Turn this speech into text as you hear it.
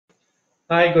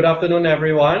Hi, good afternoon,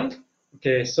 everyone.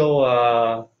 Okay,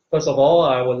 so first of all,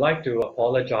 I would like to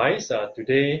apologize.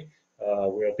 Today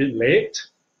we're a bit late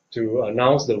to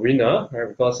announce the winner, right,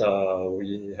 because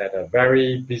we had a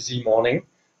very busy morning.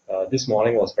 This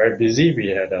morning was very busy. We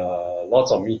had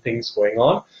lots of meetings going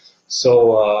on.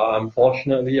 So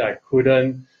unfortunately, I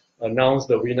couldn't announce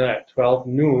the winner at 12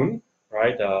 noon,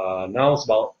 right? Now it's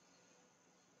about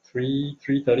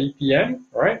 3:30 p.m.,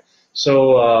 right?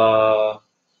 So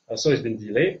so it's been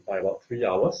delayed by about 3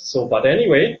 hours. So, but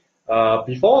anyway,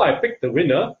 before I pick the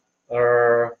winner,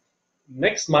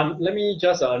 next month, let me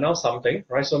just announce something,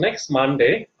 right? So next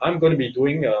Monday, I'm going to be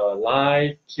doing a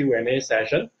live Q&A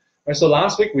session, right? So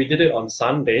last week we did it on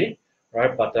Sunday,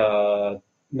 right? But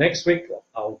next week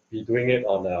I'll be doing it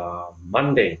on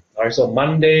Monday, all right? So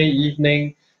Monday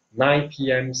evening, 9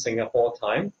 p.m. Singapore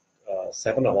time.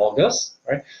 7th of August,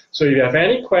 right? So if you have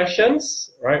any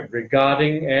questions, right,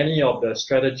 regarding any of the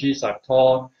strategies I've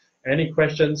taught, any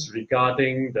questions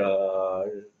regarding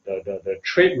the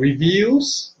trade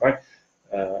reviews, right?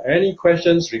 Any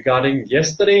questions regarding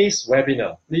yesterday's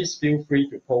webinar, please feel free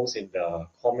to post in the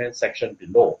comment section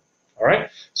below. All right.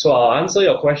 So I'll answer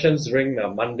your questions during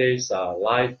Monday's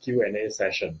live Q&A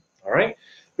session. All right.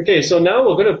 Okay. So now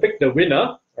we're going to pick the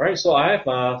winner. All right. So I have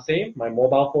my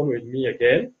mobile phone with me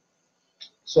again.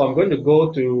 So I'm going to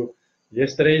go to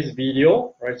yesterday's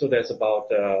video, right? So there's about,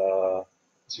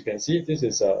 as you can see, this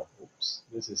is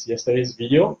yesterday's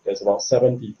video. There's about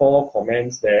 74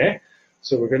 comments there.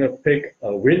 So we're going to pick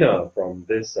a winner from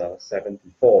this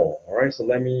 74. All right. So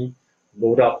let me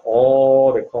load up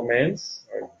all the comments.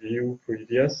 All right, view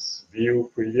previous, view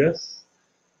previous.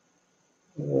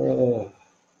 All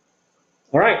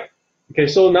right. Okay.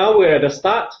 So now we're at the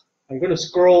start. I'm going to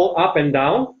scroll up and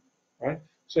down. Right.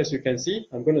 So as you can see,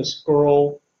 I'm going to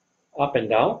scroll up and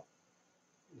down.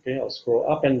 Okay, I'll scroll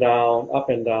up and down, up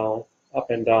and down, up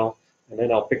and down, and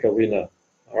then I'll pick a winner.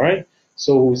 All right.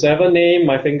 So whoever name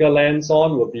my finger lands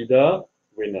on will be the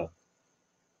winner.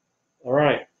 All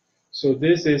right. So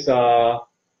this is can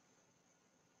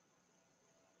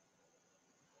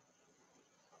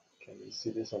you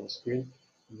see this on the screen?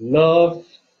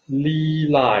 Lovely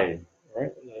Lai.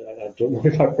 Right. I don't know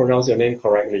if I pronounce your name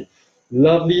correctly.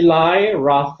 Lovely Lai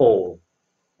Raffle.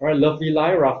 All right, Lovely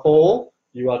Lai Raffle,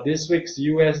 you are this week's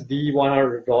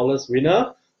USD100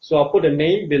 winner. So I'll put a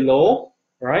name below,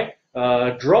 right?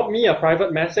 Drop me a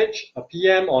private message, a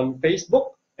PM on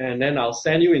Facebook, and then I'll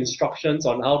send you instructions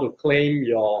on how to claim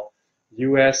your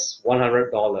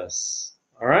US$100.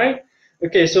 All right?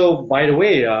 Okay, so by the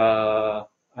way, I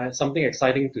have something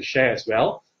exciting to share as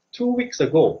well. 2 weeks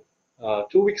ago,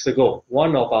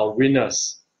 one of our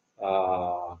winners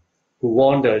who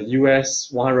won the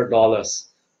US$100,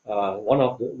 one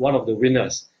of the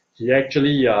winners, he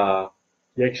actually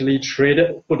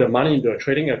traded, put the money into a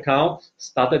trading account,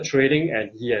 started trading,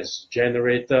 and he has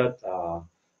generated, I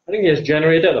think he has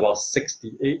generated about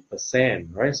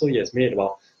 68%, right? So he has made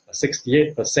about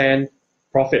 68%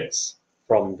 profits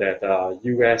from that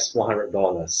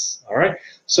US$100. All right.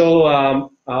 So I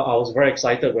was very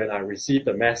excited when I received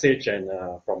the message and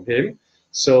from him.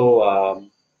 So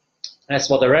as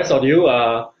for the rest of you,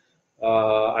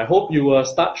 I hope you will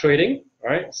start trading,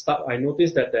 right? I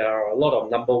noticed that there are a lot of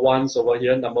number ones over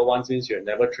here. Number ones means you have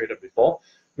never traded before.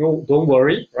 No, don't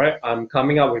worry, right? I'm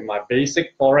coming up with my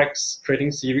basic Forex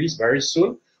trading series very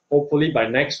soon. Hopefully by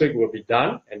next week we'll be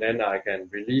done, and then I can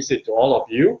release it to all of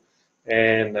you,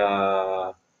 and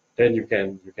then you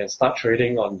can start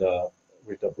trading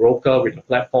with the broker, with the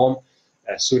platform,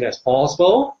 as soon as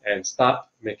possible and start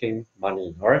making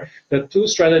money. All right. The two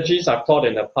strategies I've taught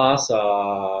in the past,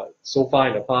 so far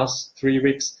in the past 3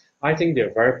 weeks, I think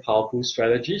they're very powerful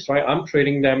strategies, right? I'm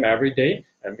trading them every day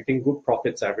and making good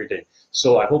profits every day.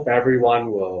 So I hope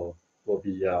everyone will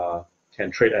be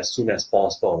can trade as soon as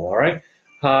possible. All right.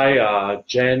 Hi,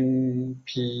 Jen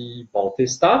P.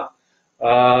 Bautista.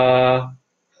 Yeah,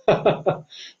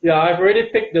 I've already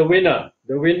picked the winner.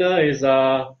 The winner is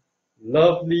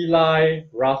Lovely Lai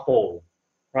Raffle,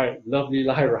 right? Lovely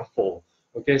Lai Raffle.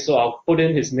 Okay, so I'll put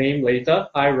in his name later.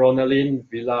 Hi, Ronaldin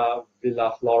Villa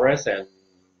Flores and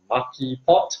Maki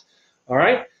Pot. All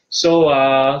right. So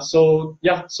so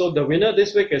the winner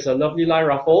this week is a Lovely Lai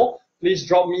Raffle. Please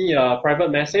drop me a private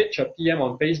message, a PM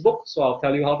on Facebook, so I'll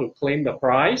tell you how to claim the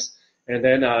prize. And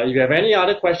then if you have any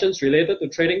other questions related to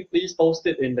trading, please post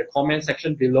it in the comment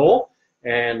section below,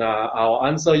 and I'll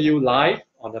answer you live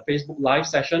on the Facebook live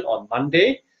session on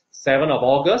Monday, 7th of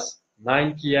August,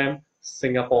 9 p.m.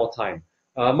 Singapore time.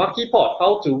 Maki Pot,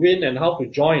 how to win and how to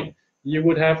join. You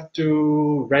would have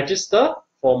to register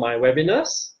for my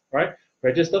webinars, right?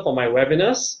 Register for my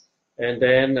webinars, and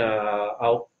then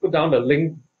I'll put down the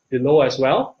link below as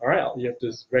well. All right, you have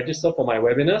to register for my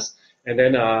webinars, and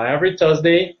then every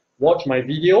Thursday, watch my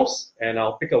videos, and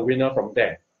I'll pick a winner from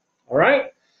there. All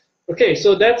right. Okay,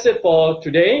 so that's it for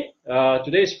today.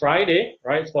 Today is Friday,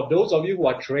 right? For those of you who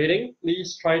are trading,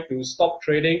 please try to stop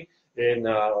trading in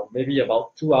maybe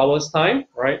about 2 hours time,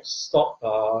 right? Stop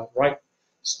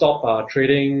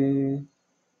trading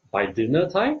by dinner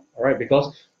time, all right?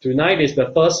 Because tonight is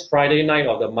the first Friday night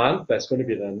of the month. That's going to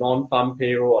be the non-farm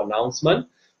payroll announcement.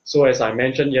 So as I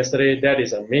mentioned yesterday, that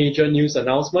is a major news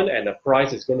announcement, and the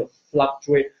price is going to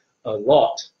fluctuate a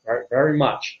lot, right? Very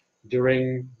much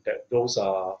during those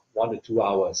 1 to 2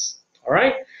 hours. All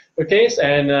right. Okay.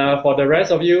 And for the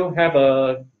rest of you, have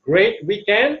a great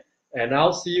weekend, and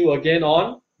I'll see you again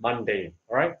on Monday.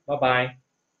 All right. Bye bye.